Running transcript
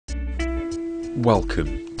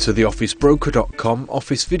Welcome to the officebroker.com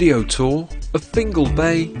office video tour of Fingal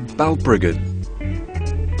Bay, Balbriggan.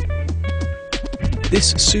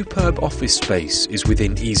 This superb office space is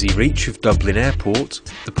within easy reach of Dublin Airport,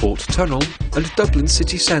 the Port Tunnel and Dublin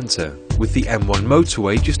city centre, with the M1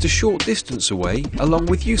 motorway just a short distance away, along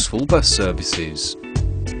with useful bus services.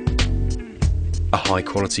 A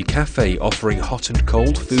high-quality cafe offering hot and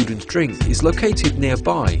cold food and drink is located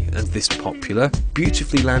nearby, and this popular,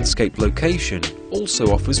 beautifully landscaped location also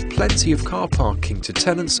offers plenty of car parking to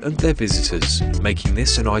tenants and their visitors, making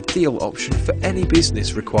this an ideal option for any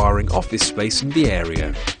business requiring office space in the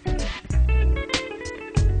area.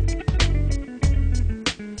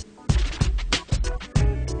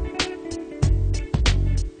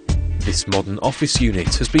 This modern office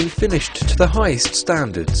unit has been finished to the highest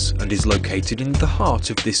standards and is located in the heart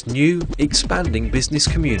of this new, expanding business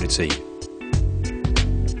community.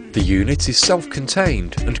 The unit is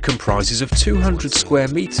self-contained and comprises of 200 square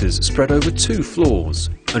metres spread over 2 floors,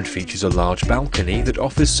 and features a large balcony that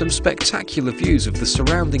offers some spectacular views of the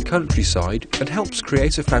surrounding countryside and helps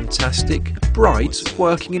create a fantastic, bright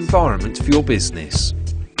working environment for your business.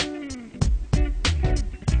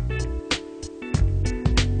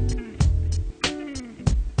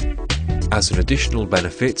 As an additional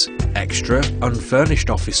benefit, extra, unfurnished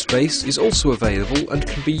office space is also available and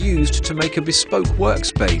can be used to make a bespoke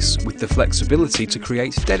workspace with the flexibility to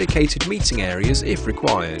create dedicated meeting areas if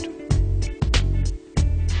required.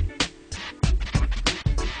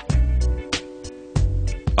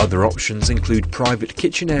 Other options include private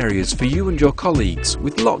kitchen areas for you and your colleagues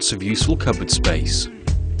with lots of useful cupboard space.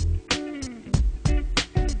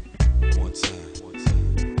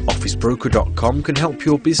 Officebroker.com can help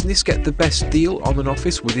your business get the best deal on an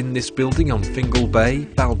office within this building on Fingal Bay,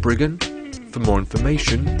 Balbriggan. For more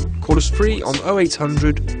information, call us free on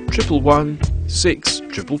 0800 111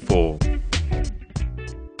 644.